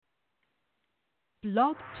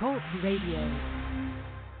Blog Talk Radio.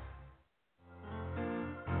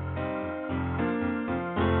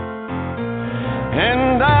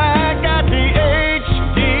 And I got the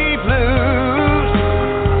HD blues,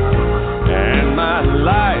 and my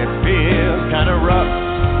life feels kind of rough.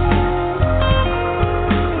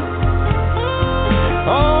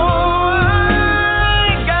 Oh,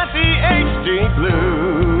 I got the HD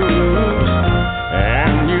blues,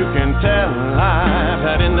 and you can tell I've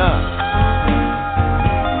had enough.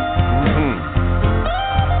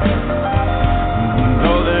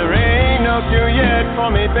 Though there ain't no cure yet for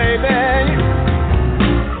me, baby,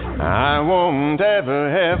 I won't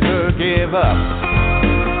ever give up.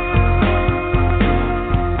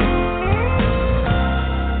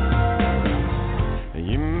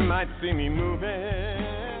 You might see me moving.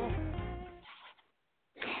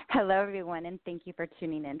 Hello, everyone, and thank you for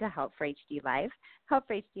tuning in to Help for HD Live. Help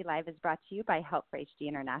for HD Live is brought to you by Help for HD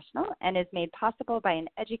International and is made possible by an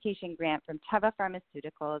education grant from Teva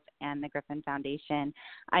Pharmaceuticals and the Griffin Foundation.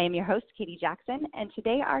 I am your host, Katie Jackson, and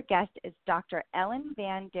today our guest is Dr. Ellen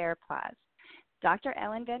van der Plas. Dr.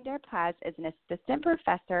 Ellen van der Plas is an assistant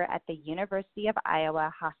professor at the University of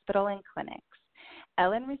Iowa Hospital and Clinics.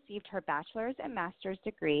 Ellen received her bachelor's and master's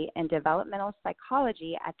degree in developmental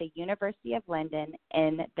psychology at the University of Leiden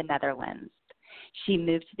in the Netherlands. She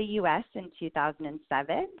moved to the U.S. in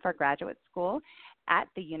 2007 for graduate school at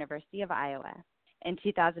the University of Iowa. In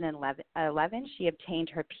 2011, she obtained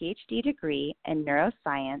her PhD degree in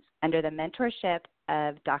neuroscience under the mentorship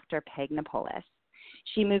of Dr. Nopoulos.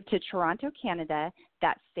 She moved to Toronto, Canada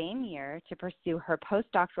that same year to pursue her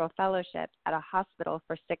postdoctoral fellowship at a hospital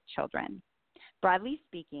for sick children. Broadly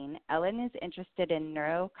speaking, Ellen is interested in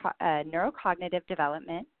neurocognitive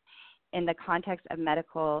development in the context of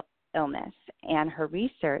medical illness, and her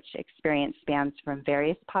research experience spans from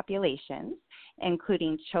various populations,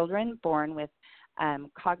 including children born with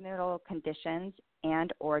congenital conditions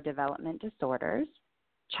and or development disorders,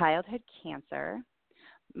 childhood cancer,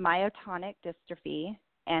 Myotonic dystrophy,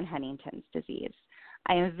 and Huntington's disease.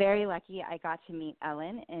 I am very lucky I got to meet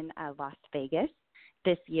Ellen in Las Vegas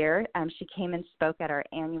this year. She came and spoke at our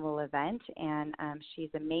annual event, and she's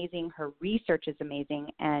amazing. Her research is amazing,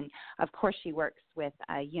 and of course she works with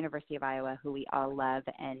University of Iowa, who we all love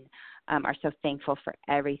and are so thankful for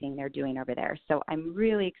everything they're doing over there. So I'm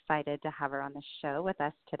really excited to have her on the show with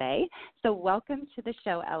us today. So welcome to the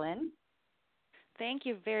show, Ellen. Thank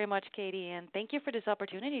you very much, Katie, and thank you for this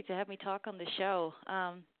opportunity to have me talk on the show.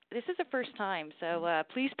 This is the first time, so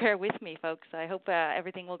please bear with me, folks. I hope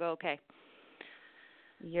everything will go okay.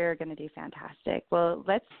 You're going to do fantastic. Well,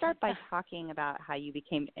 let's start by talking about how you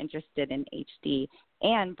became interested in HD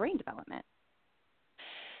and brain development.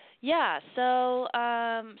 Yeah, so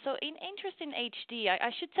in interest in HD,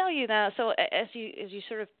 I should tell you that. So as you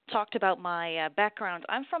sort of talked about my background,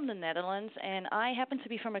 I'm from the Netherlands, and I happen to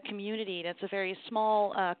be from a community that's a very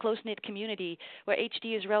small, close-knit community where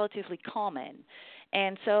HD is relatively common.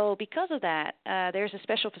 And so because of that, there's a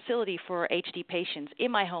special facility for HD patients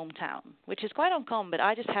in my hometown, which is quite uncommon, but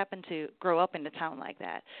I just happened to grow up in the town like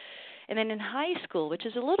that. And then in high school, which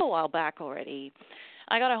is a little while back already,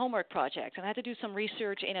 I got a homework project, and I had to do some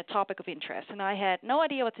research in a topic of interest. And I had no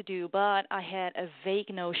idea what to do, but I had a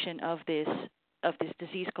vague notion of this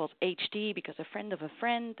disease called HD because a friend of a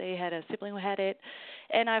friend, they had a sibling who had it.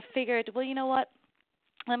 And I figured, well, you know what?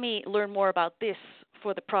 Let me learn more about this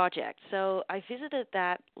for the project. So I visited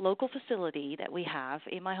that local facility that we have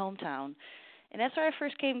in my hometown, and that's where I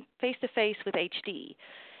first came face-to-face with HD.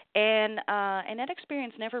 And that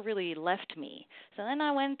experience never really left me. So then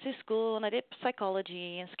I went to school and I did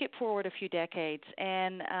psychology and skipped forward a few decades.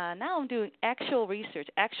 And now I'm doing actual research,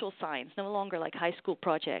 actual science, no longer like high school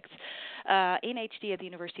projects, in HD at the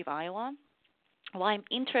University of Iowa. Why I'm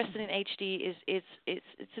interested in HD is it's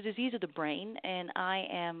a disease of the brain, and I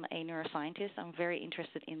am a neuroscientist. I'm very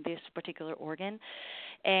interested in this particular organ,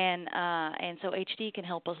 and so HD can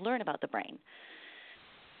help us learn about the brain.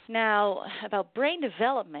 Now, about brain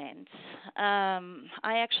development,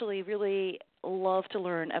 I actually really love to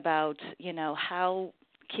learn about, how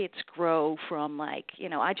kids grow from I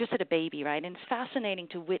just had a baby, right? And it's fascinating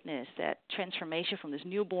to witness that transformation from this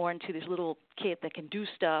newborn to this little kid that can do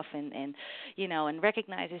stuff and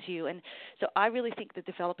recognizes you. And so I really think the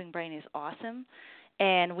developing brain is awesome,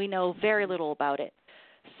 and we know very little about it.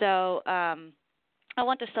 So I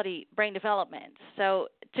want to study brain development. So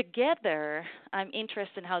to get there, I'm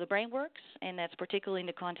interested in how the brain works, and that's particularly in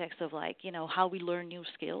the context of how we learn new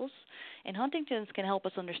skills. And Huntington's can help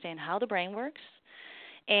us understand how the brain works.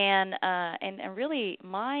 And really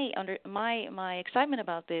my excitement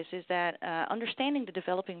about this is that understanding the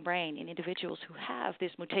developing brain in individuals who have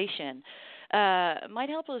this mutation might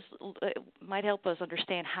help us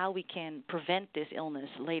understand how we can prevent this illness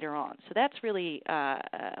later on. So that's really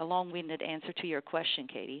a long-winded answer to your question,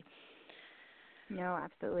 Katie. No,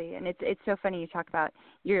 absolutely, and it's so funny you talk about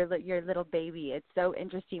your little baby. It's so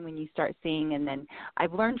interesting when you start seeing, and then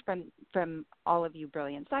I've learned from all of you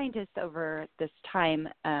brilliant scientists over this time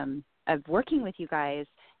of working with you guys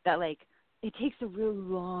that like it takes a real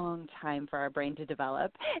long time for our brain to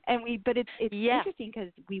develop, but it's interesting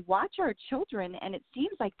because we watch our children and it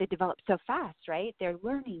seems like they develop so fast, right? They're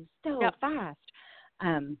learning so fast.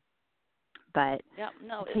 But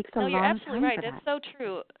it takes a long you're absolutely time right. for That's that. so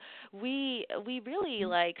true. We really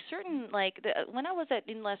like certain when I was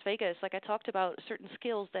in Las Vegas, like I talked about certain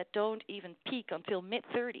skills that don't even peak until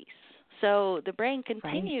mid-30s. So the brain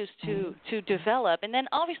continues to develop, and then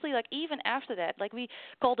obviously like even after that, like we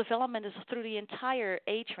call development is through the entire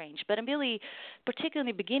age range. But in really, particularly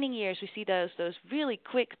in the beginning years, we see those really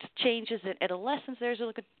quick changes. In adolescence, there's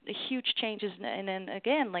like a huge changes, and then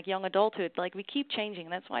again like young adulthood, like we keep changing.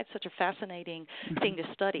 That's why it's such a fascinating thing to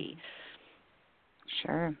study.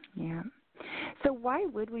 Sure. Yeah. So why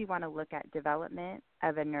would we want to look at development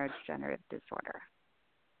of a neurodegenerative disorder?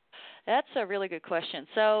 That's a really good question.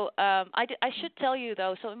 So I should tell you,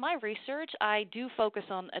 though, so in my research, I do focus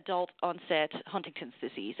on adult onset Huntington's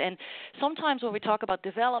disease. And sometimes when we talk about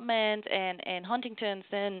development and Huntington's,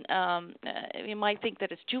 then you might think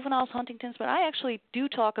that it's juvenile Huntington's, but I actually do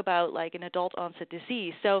talk about like an adult onset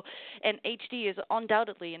disease. So, and HD is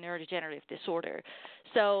undoubtedly a neurodegenerative disorder.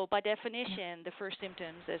 So by definition, the first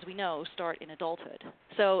symptoms, as we know, start in adulthood.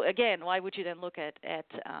 So again, why would you then look at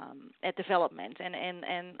development?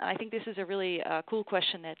 And I think this is a really cool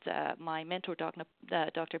question that my mentor, Dr.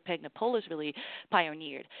 Nopoulos, really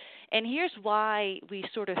pioneered. And here's why we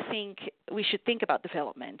sort of think we should think about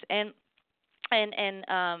development. And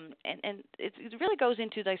it really goes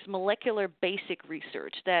into this molecular basic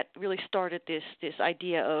research that really started this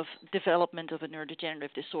idea of development of a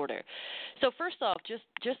neurodegenerative disorder. So first off,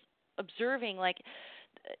 just observing like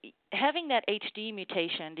having that HD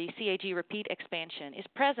mutation, the CAG repeat expansion, is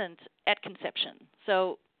present at conception.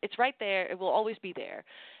 So it's right there. It will always be there.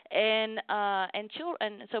 And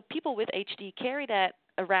so people with HD carry that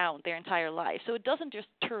around their entire life. So it doesn't just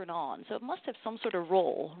turn on. So it must have some sort of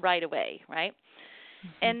role right away, right?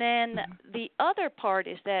 Mm-hmm. And then the other part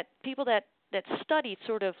is that people that studied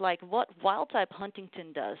sort of like what wild type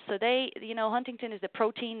Huntington does. So Huntington is the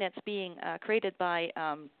protein that's being created by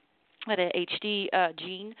the HD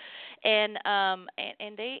gene, and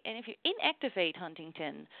if you inactivate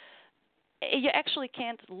Huntington, you actually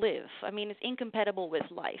can't live. I mean, it's incompatible with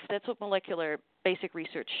life. That's what molecular basic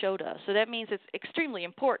research showed us. So that means it's extremely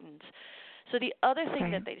important. So the other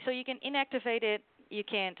thing so you can inactivate it, you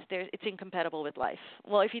can't. It's incompatible with life.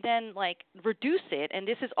 Well, if you then like reduce it, and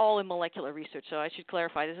this is all in molecular research, so I should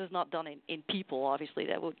clarify, this is not done in people. Obviously,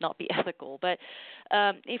 that would not be ethical. But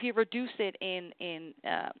if you reduce it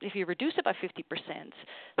if you reduce it by 50%,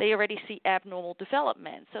 they already see abnormal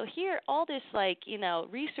development. So here, all this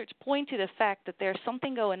research point to the fact that there's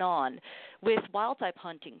something going on with wild type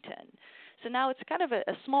Huntington. So now it's kind of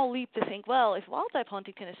a small leap to think, well, if wild-type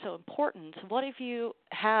Huntington is so important, what if you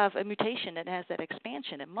have a mutation that has that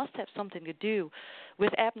expansion? It must have something to do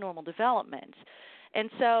with abnormal development. And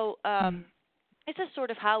so this is sort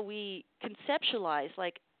of how we conceptualize,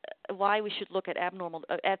 like, why we should look at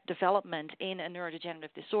at development in a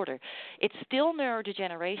neurodegenerative disorder. It's still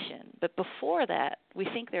neurodegeneration, but before that, we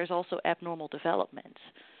think there's also abnormal development.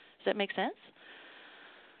 Does that make sense?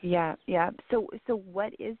 Yeah. So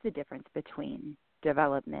what is the difference between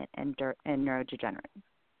development and neurodegeneration?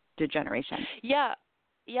 Yeah.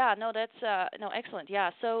 No, that's excellent. Yeah.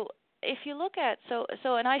 So if you look at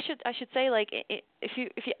and I should say, like, if you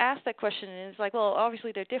ask that question, and it's like, well,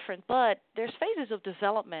 obviously they're different, but there's phases of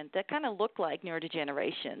development that kind of look like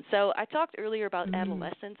neurodegeneration. So I talked earlier about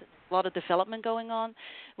adolescence, a lot of development going on.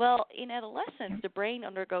 Well, in adolescence, the brain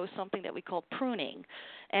undergoes something that we call pruning,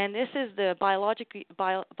 and this is the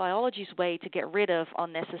biology's way to get rid of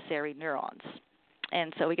unnecessary neurons.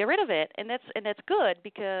 And so we get rid of it, and that's good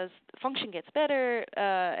because function gets better,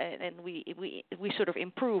 and we sort of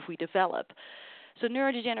improve, we develop. So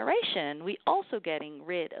neurodegeneration, we also getting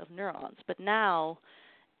rid of neurons, but now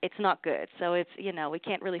it's not good. So it's we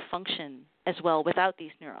can't really function as well without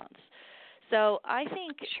these neurons. So I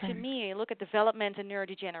think to me, look at development and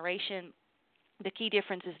neurodegeneration. The key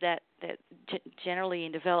difference is that generally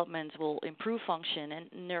in development will improve function, and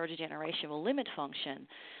neurodegeneration will limit function.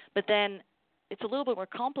 But then it's a little bit more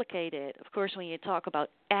complicated, of course, when you talk about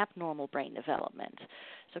abnormal brain development.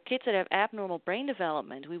 So kids that have abnormal brain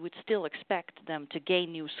development, we would still expect them to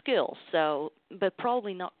gain new skills. So but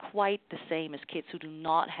probably not quite the same as kids who do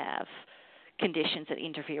not have conditions that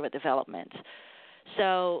interfere with development.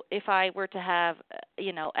 So if I were to have,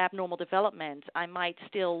 abnormal development, I might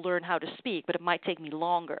still learn how to speak, but it might take me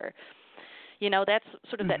longer. That's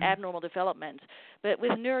sort of that abnormal development. But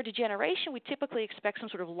with neurodegeneration, we typically expect some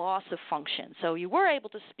sort of loss of function. So you were able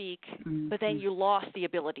to speak, but then you lost the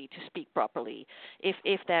ability to speak properly,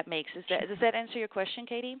 if that makes sense. Does that answer your question,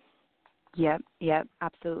 Katie? Yep,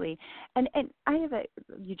 absolutely. And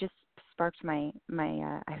you just sparked my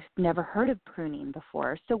I've never heard of pruning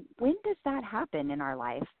before. So when does that happen in our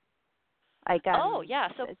life? Like so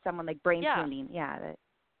someone like brain pruning,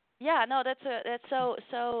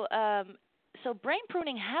 So brain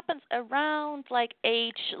pruning happens around like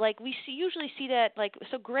age, like we usually see that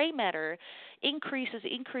so gray matter increases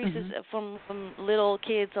from little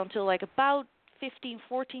kids until like about 15,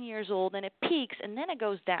 14 years old, and it peaks and then it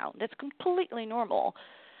goes down. That's completely normal.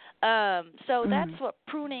 So that's what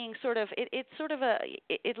pruning sort of, it's sort of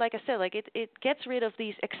like I said, like it gets rid of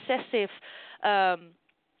these excessive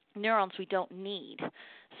neurons we don't need.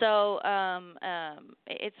 So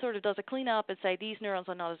it sort of does a cleanup and say these neurons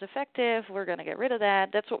are not as effective. We're going to get rid of that.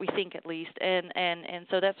 That's what we think at least, and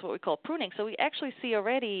so that's what we call pruning. So we actually see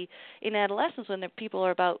already in adolescence when the people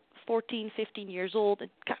are about 14, 15 years old.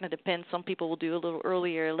 It kind of depends. Some people will do a little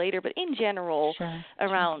earlier or later, but in general,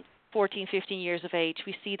 around 14, 15 years of age,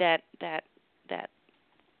 we see that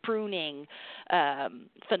pruning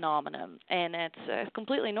phenomenon, and it's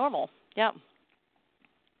completely normal. Yeah.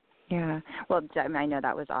 Yeah. Well, I know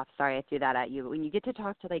that was off. Sorry, I threw that at you. But when you get to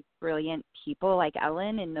talk to like brilliant people like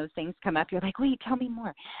Ellen and those things come up, you're like, wait, tell me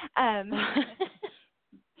more.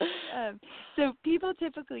 So people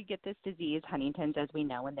typically get this disease, Huntington's, as we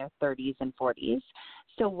know, in their 30s and 40s.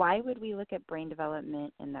 So why would we look at brain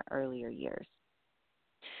development in the earlier years?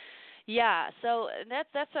 Yeah, so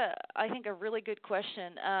that's I think a really good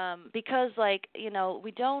question, because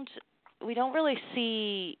we don't really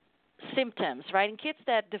see symptoms, right? In kids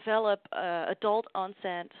that develop adult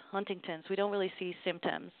onset Huntington's, we don't really see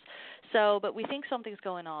symptoms. So, but we think something's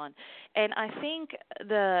going on, and I think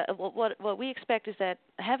what we expect is that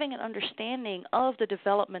having an understanding of the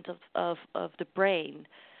development of the brain.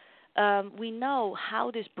 We know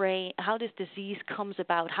how this disease comes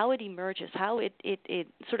about, how it emerges, how it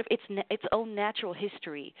sort of its own natural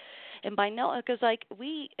history, and because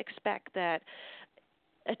we expect that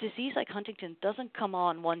a disease like Huntington doesn't come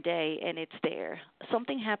on one day and it's there.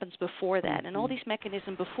 Something happens before that, and all these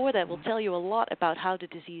mechanisms before that will tell you a lot about how the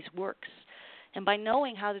disease works. And by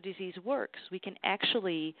knowing how the disease works, we can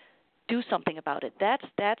actually do something about it. That's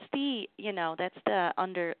the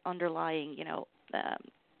underlying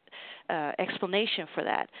explanation for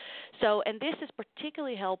that. So, and this is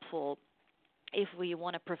particularly helpful if we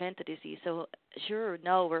want to prevent the disease. So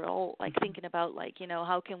we're all thinking about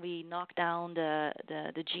how can we knock down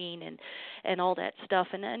the gene and all that stuff.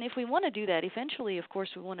 And if we want to do that, eventually, of course,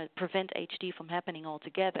 we want to prevent HD from happening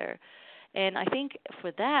altogether. And I think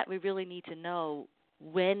for that, we really need to know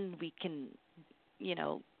when we can,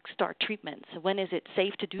 start treatments. When is it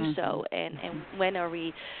safe to do so, and when are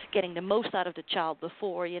we getting the most out of the child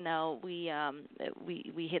before we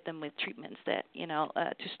hit them with treatments that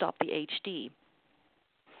to stop the HD.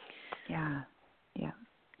 Yeah.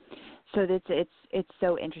 So it's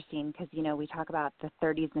so interesting because we talk about the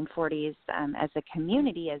 30s and 40s as a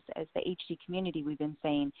community, as the HD community. We've been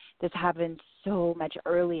saying this happens so much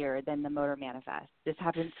earlier than the motor manifest. This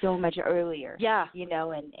happens so much earlier. Yeah.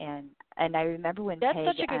 And I remember when that's Peg,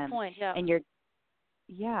 such a good point. Yeah. And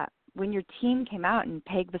when your team came out and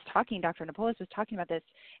Peg was talking, Dr. Nopoulos was talking about this,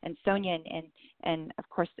 and Sonia and of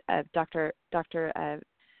course Dr.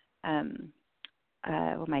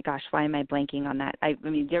 Oh my gosh, why am I blanking on that? I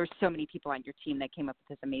mean, there were so many people on your team that came up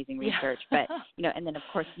with this amazing research, but and then of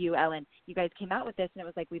course you, Ellen, you guys came out with this, and it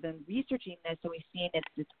was like we've been researching this, and we've seen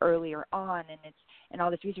it's earlier on, and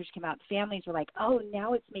all this research came out. Families were like, oh,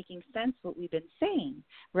 now it's making sense what we've been saying,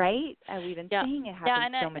 right? We've been saying it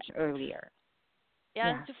happens so much earlier. Yeah,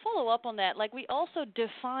 and to follow up on that, we also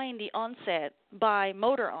define the onset by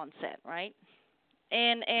motor onset, right?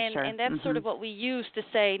 And that's sort of what we use to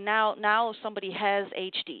say now somebody has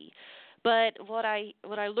HD. But what I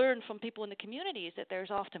learned from people in the community is that there's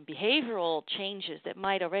often behavioral changes that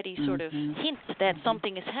might already sort of hint that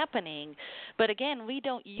something is happening. But again, we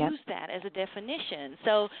don't use that as a definition.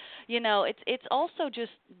 So it's also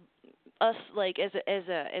just us as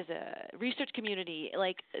a research community,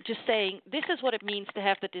 just saying this is what it means to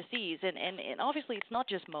have the disease, and obviously it's not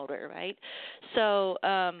just motor, right? So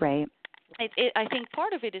right. I think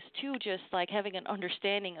part of it is too just having an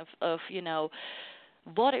understanding of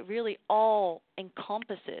what it really all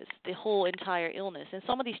encompasses, the whole entire illness. And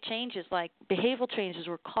some of these changes, like behavioral changes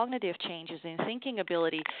or cognitive changes in thinking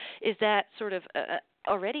ability, is that sort of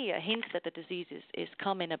already a hint that the disease is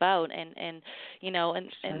coming about. And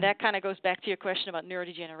that kind of goes back to your question about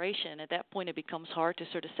neurodegeneration. At that point, it becomes hard to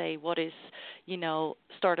sort of say what is,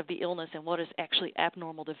 start of the illness and what is actually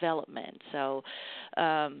abnormal development. So,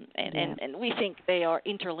 and we think they are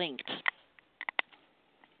interlinked.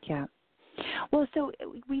 Yeah. Well, so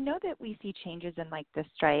we know that we see changes in like the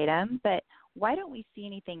striatum, but why don't we see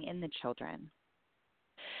anything in the children?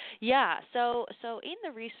 Yeah, so in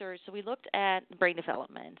the research, so we looked at brain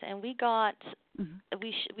development, and we got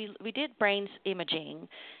we did brain imaging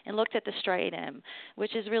and looked at the striatum,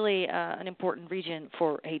 which is really an important region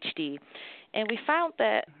for HD, and we found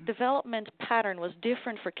that development pattern was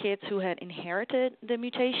different for kids who had inherited the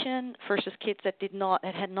mutation versus kids that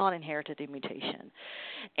had not inherited the mutation,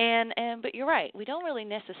 but you're right, we don't really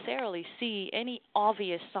necessarily see any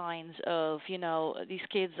obvious signs of these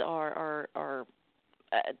kids are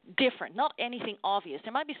different, not anything obvious.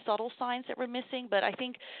 There might be subtle signs that we're missing, but I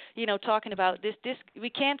think, talking about this, we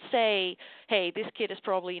can't say, hey, this kid has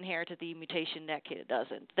probably inherited the mutation, that kid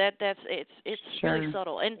doesn't. It's Sure. really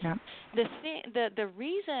subtle. And yeah. the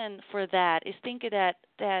reason for that is think of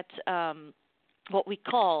that what we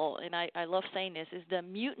call, and I love saying this, is the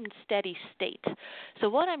mutant steady state. So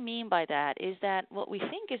what I mean by that is that what we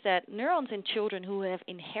think is that neurons in children who have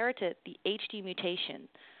inherited the HD mutation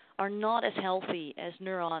are not as healthy as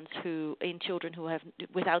neurons in children who have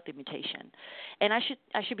without the mutation. And I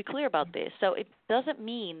should be clear about this. So it doesn't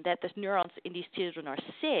mean that the neurons in these children are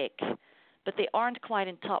sick, but they aren't quite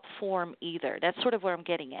in top form either. That's sort of where I'm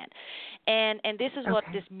getting at. And this is what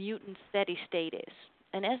this mutant steady state is.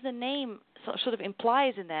 And as the name sort of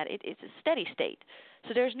implies in that, it's a steady state.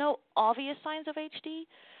 So there's no obvious signs of HD,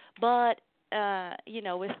 but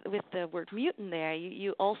with the word mutant there,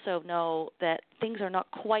 you also know that things are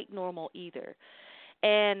not quite normal either.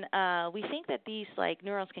 And we think that these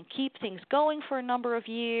neurons can keep things going for a number of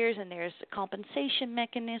years, and there's compensation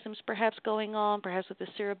mechanisms perhaps going on, perhaps with the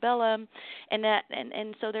cerebellum, and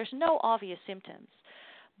so there's no obvious symptoms.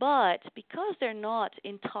 But because they're not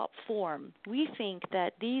in top form, we think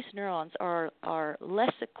that these neurons are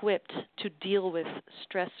less equipped to deal with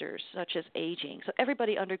stressors such as aging. So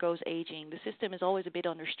everybody undergoes aging. The system is always a bit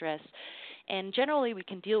under stress, and generally we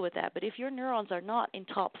can deal with that. But if your neurons are not in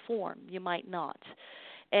top form, you might not.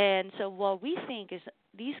 And so what we think is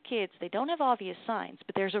these kids, they don't have obvious signs,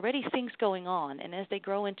 but there's already things going on. And as they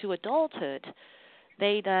grow into adulthood,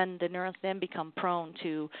 the neurons then become prone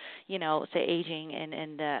to, say aging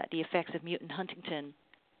and the effects of mutant Huntington.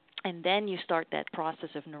 And then you start that process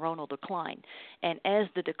of neuronal decline. And as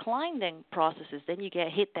the decline then processes, then you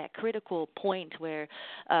hit that critical point where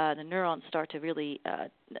the neurons start to really,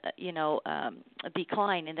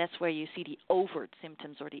 decline. And that's where you see the overt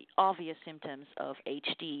symptoms or the obvious symptoms of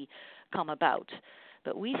HD come about.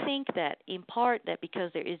 But we think that in part that because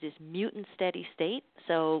there is this mutant steady state,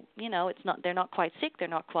 so they're not quite sick, they're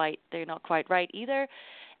not quite right either,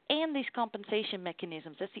 and these compensation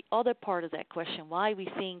mechanisms. That's the other part of that question. Why we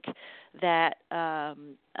think that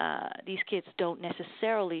these kids don't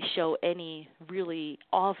necessarily show any really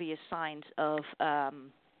obvious signs of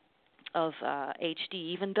HD,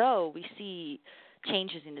 even though we see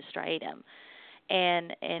changes in the striatum,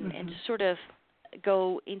 and to sort of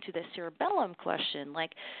go into the cerebellum question,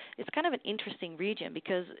 it's kind of an interesting region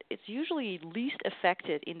because it's usually least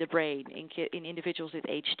affected in the brain in individuals with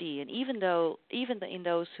HD, and even in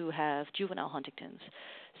those who have juvenile Huntington's.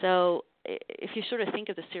 So if you sort of think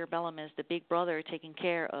of the cerebellum as the big brother taking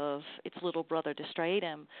care of its little brother, the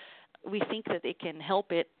striatum, we think that it can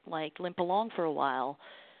help it limp along for a while,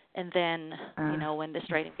 and then when the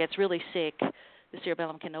striatum gets really sick, the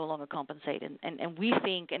cerebellum can no longer compensate, and we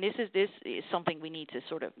think, and this is something we need to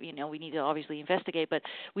sort of, we need to obviously investigate, but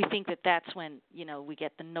we think that that's when, we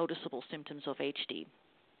get the noticeable symptoms of HD.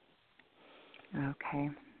 Okay,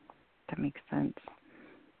 that makes sense.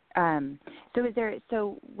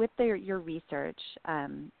 So with your research,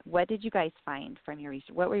 what did you guys find from your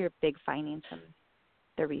research? What were your big findings from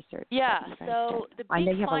the research? Yeah, so the big I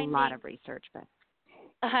know you have finding, a lot of research, but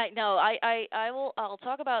I'll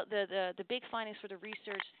talk about the big findings for the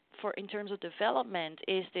research in terms of development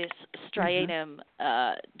is this striatum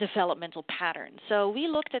developmental pattern. So we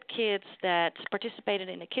looked at kids that participated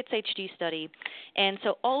in a Kids HD study, and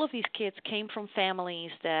so all of these kids came from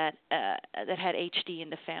families that had HD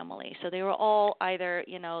in the family. So they were all either,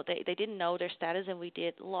 they didn't know their status, and we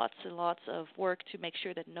did lots and lots of work to make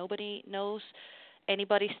sure that nobody knows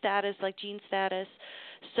antibody status, like gene status.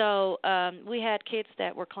 So we had kids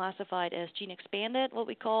that were classified as gene expanded, what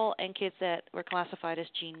we call, and kids that were classified as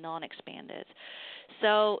gene non-expanded.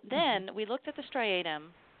 So then we looked at the striatum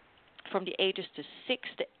from the ages to 6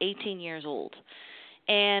 to 18 years old.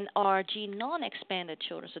 And our gene non-expanded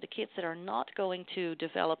children, so the kids that are not going to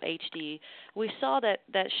develop HD, we saw that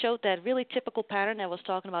showed that really typical pattern I was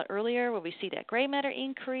talking about earlier, where we see that gray matter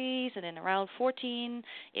increase, and then around 14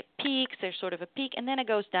 it peaks, there's sort of a peak, and then it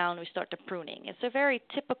goes down, we start the pruning. It's a very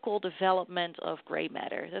typical development of gray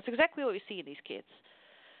matter. That's exactly what we see in these kids.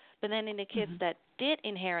 But then in the kids that did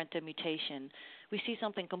inherit the mutation, we see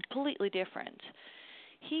something completely different.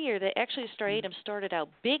 Here, the striatum started out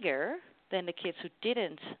bigger than the kids who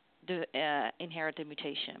didn't inherit the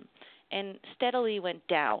mutation, and steadily went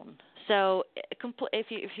down. So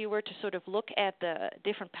if you were to sort of look at the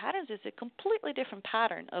different patterns, it's a completely different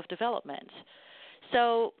pattern of development.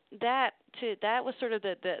 So that was sort of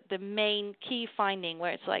the main key finding,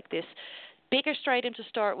 where it's like this bigger striatum to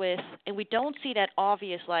start with, and we don't see that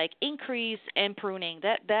obvious like increase and pruning.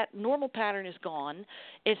 That normal pattern is gone.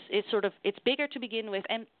 It's bigger to begin with,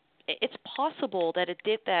 and it's possible that it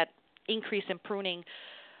did that increase in pruning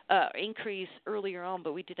increase earlier on,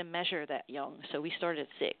 but we didn't measure that young, so we started at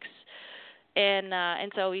 6.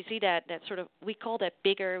 And so we see that sort of, we call that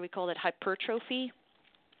bigger, we call that hypertrophy.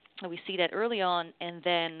 We see that early on, and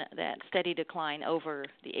then that steady decline over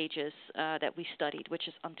the ages that we studied, which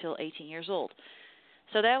is until 18 years old.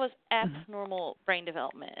 So that was abnormal brain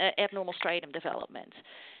development, abnormal striatum development.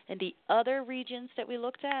 And the other regions that we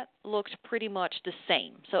looked at looked pretty much the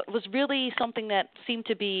same. So it was really something that seemed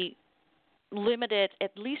to be limited,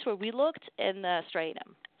 at least where we looked, in the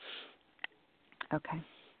striatum. Okay.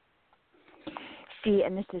 See,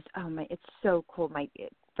 and this is, it's so cool,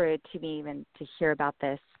 to me even to hear about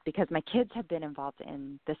this, because my kids have been involved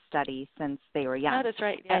in this study since they were young. Oh, that's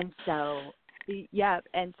right. Yeah.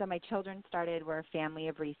 And so my children we're a family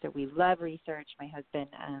of research. We love research. My husband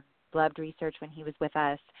loved research when he was with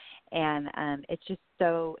us, and it's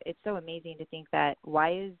so amazing to think that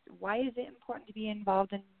why is it important to be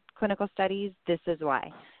involved in clinical studies? This is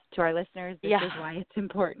why. To our listeners, this is why it's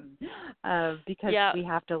important, because we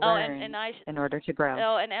have to learn in order to grow.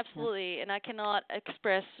 Oh, and absolutely. And I cannot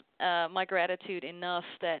express my gratitude enough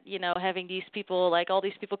that, having these people, like all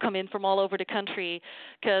these people come in from all over the country,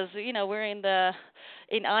 because, we're in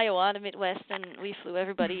Iowa, the Midwest, and we flew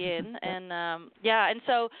everybody in. And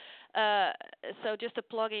so just to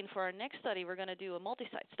plug in for our next study, we're going to do a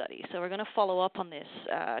multi-site study. So we're going to follow up on this,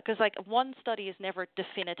 because one study is never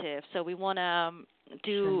definitive. So we want to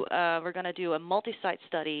we're going to do a multi-site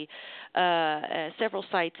study, several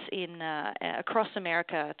sites across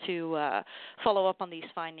America to follow up on these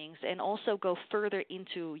findings, and also go further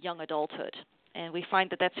into young adulthood. And we find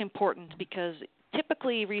that that's important, because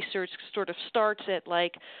typically research sort of starts at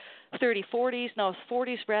 40s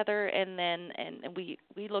rather, and we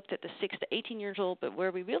looked at the 6 to 18 years old, but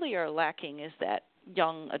where we really are lacking is that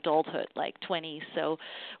young adulthood, like 20s. So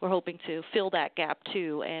we're hoping to fill that gap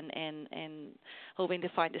too, and hoping to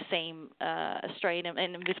find the same striatum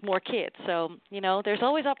and with more kids. So there's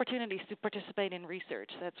always opportunities to participate in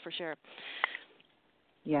research. That's for sure.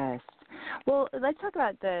 Yes. Well, let's talk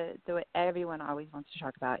about the what everyone always wants to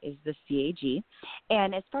talk about is the CAG.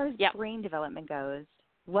 And as far as brain development goes,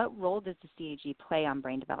 what role does the CAG play on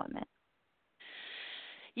brain development?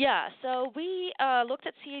 Yeah, so we looked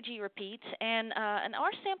at CAG repeats, and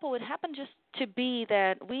our sample would happen just to be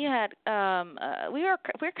that we had we're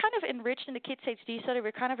kind of enriched in the kids HD study.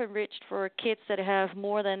 We're kind of enriched for kids that have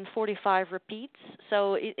more than 45 repeats.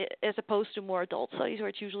 So as opposed to more adult studies where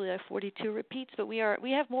it's usually 42 repeats, but we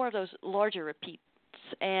have more of those larger repeats.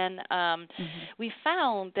 And we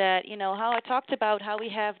found that how I talked about how we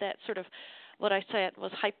have that sort of, what I said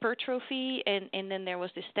was hypertrophy, and then there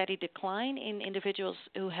was this steady decline in individuals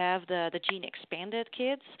who have the gene expanded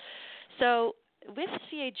kids. So with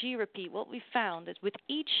CAG repeat, what we found is with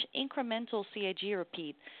each incremental CAG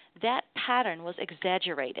repeat, that pattern was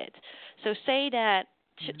exaggerated. So say that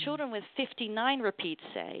children with 59 repeats,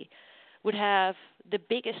 say, would have the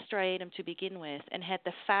biggest striatum to begin with and had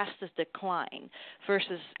the fastest decline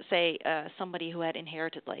versus, say, somebody who had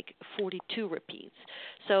inherited 42 repeats.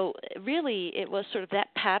 So really it was sort of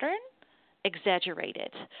that pattern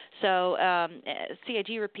exaggerated. So CAG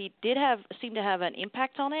repeat seem to have an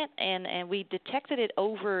impact on it, and we detected it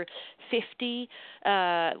over 50.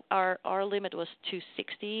 Our limit was to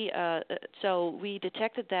 60. So we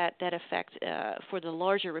detected that effect for the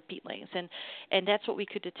larger repeat lengths, and that's what we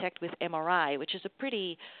could detect with MRI, which is a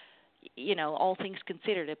pretty all things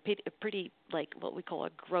considered, a pretty like what we call a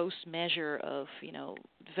gross measure of,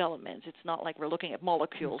 development. It's not like we're looking at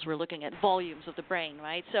molecules; we're looking at volumes of the brain,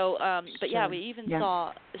 right? So, but yeah, we even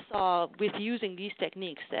saw with using these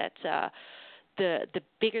techniques that the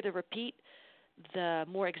bigger the repeat, the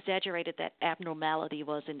more exaggerated that abnormality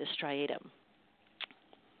was in the striatum.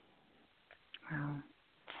 Wow.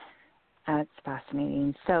 That's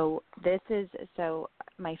fascinating. So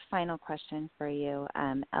my final question for you,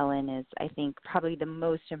 Ellen, is I think probably the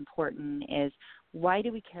most important is, why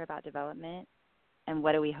do we care about development, and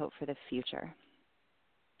what do we hope for the future?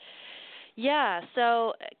 Yeah,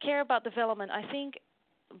 so care about development. I think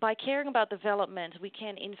by caring about development, we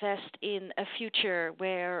can invest in a future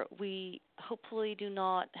where we hopefully do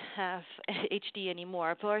not have HD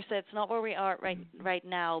anymore. Of course, that's not where we are right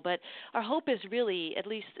now, but our hope is really, at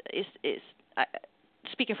least, is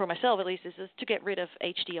speaking for myself at least, is to get rid of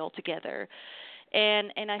HD altogether.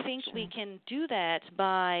 And I think we can do that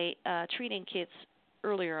by treating kids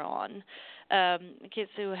earlier on.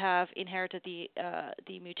 Kids who have inherited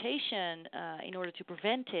the mutation, in order to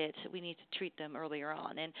prevent it, we need to treat them earlier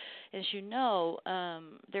on. And as you know,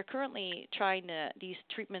 they're currently trying these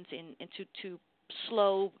treatments to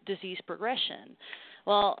slow disease progression.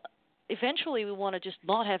 Well, eventually we want to just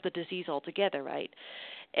not have the disease altogether, right?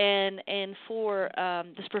 And for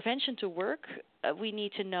this prevention to work, we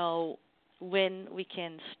need to know when we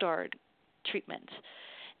can start treatment.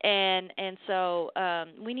 And so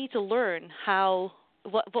we need to learn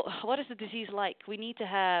what is the disease like. We need to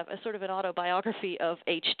have a sort of an autobiography of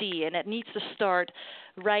HD, and it needs to start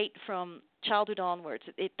right from childhood onwards.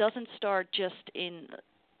 It doesn't start just in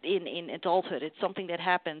adulthood. It's something that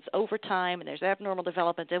happens over time, and there's abnormal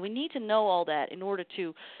development, and we need to know all that in order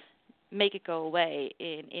to make it go away,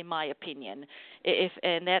 in my opinion.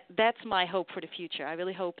 That's my hope for the future. I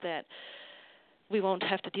really hope that we won't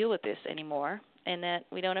have to deal with this anymore, and that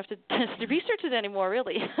we don't have to research it anymore,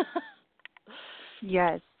 really.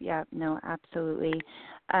 Yes, yeah, no, absolutely.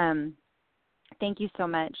 Thank you so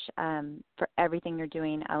much for everything you're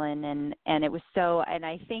doing, Ellen, and it was and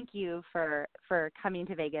I thank you for coming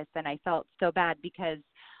to Vegas, and I felt so bad because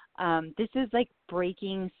this is like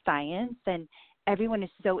breaking science, and everyone is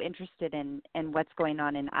so interested in what's going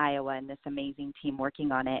on in Iowa and this amazing team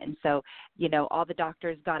working on it. And so, all the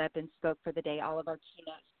doctors got up and spoke for the day, all of our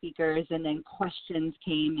keynote speakers, and then questions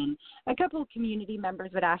came, and a couple of community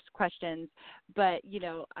members would ask questions. But,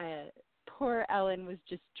 poor Ellen was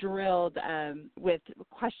just drilled with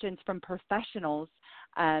questions from professionals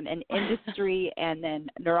and industry and then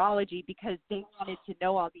neurology, because they wanted to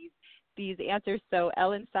know all these answers. So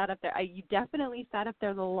Ellen sat up there. You definitely sat up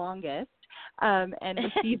there the longest. And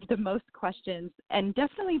received the most questions, and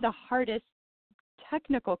definitely the hardest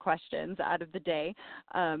technical questions out of the day.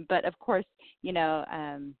 But of course,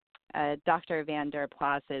 Dr. van der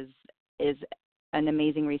Plas is an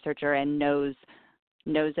amazing researcher and knows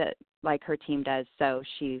it like her team does. So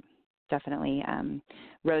she definitely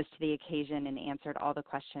rose to the occasion and answered all the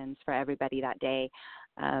questions for everybody that day.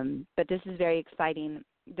 But this is very exciting.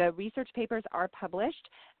 The research papers are published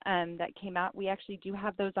that came out. We actually do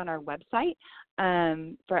have those on our website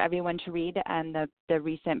for everyone to read, and the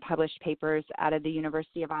recent published papers out of the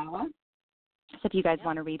University of Iowa. So if you guys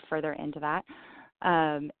want to read further into that.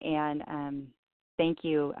 Thank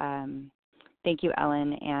you,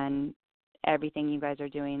 Ellen, and everything you guys are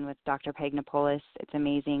doing with Dr. Nopoulos. It's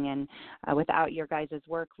amazing, and without your guys'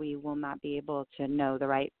 work, we will not be able to know the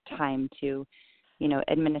right time to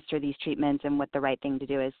administer these treatments and what the right thing to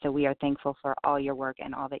do is. So we are thankful for all your work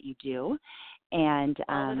and all that you do. And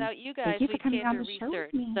without you guys, thank you for coming on the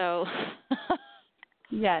research, show with me. So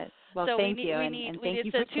yes, well, so thank you, and thank you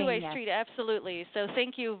it's for a two-way saying street, absolutely. So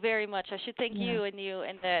thank you very much. I should thank you and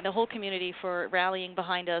the whole community for rallying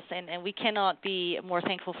behind us, and we cannot be more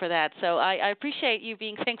thankful for that. So I appreciate you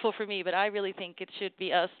being thankful for me, but I really think it should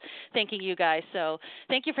be us thanking you guys. So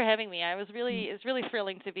thank you for having me. It's really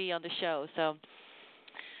thrilling to be on the show. So.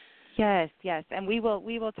 Yes, and we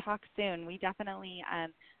will talk soon. We definitely,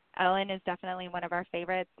 Ellen is definitely one of our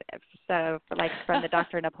favorites. So, from the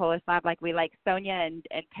Dr. Nopoulos lab, we like Sonia and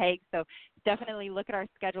Peg. So definitely look at our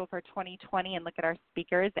schedule for 2020 and look at our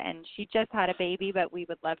speakers. And she just had a baby, but we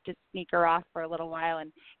would love to sneak her off for a little while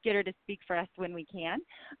and get her to speak for us when we can.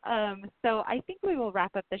 So I think we will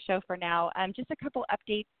wrap up the show for now. Just a couple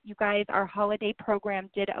updates, you guys. Our holiday program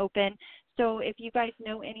did open. So if you guys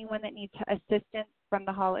know anyone that needs assistance from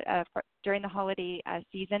the during the holiday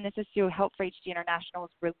season, this is through Help for HD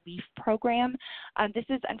International's relief program. This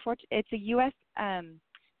is it's a U.S.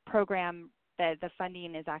 program the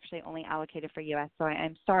funding is actually only allocated for U.S., so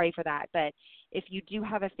I'm sorry for that. But if you do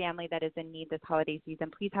have a family that is in need this holiday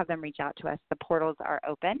season, please have them reach out to us. The portals are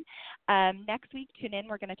open. Next week, tune in.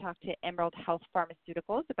 We're going to talk to Emerald Health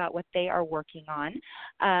Pharmaceuticals about what they are working on.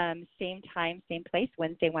 Same time, same place,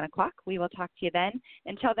 Wednesday, 1 o'clock. We will talk to you then.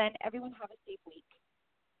 Until then, everyone have a safe week.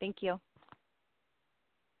 Thank you.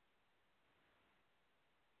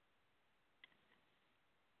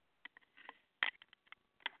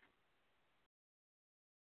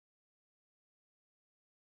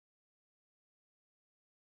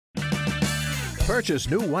 Purchase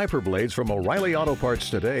new wiper blades from O'Reilly Auto Parts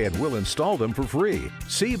today and we'll install them for free.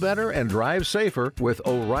 See better and drive safer with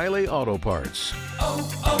O'Reilly Auto Parts.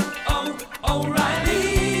 Oh, oh, oh,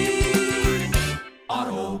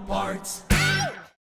 O'Reilly Auto Parts.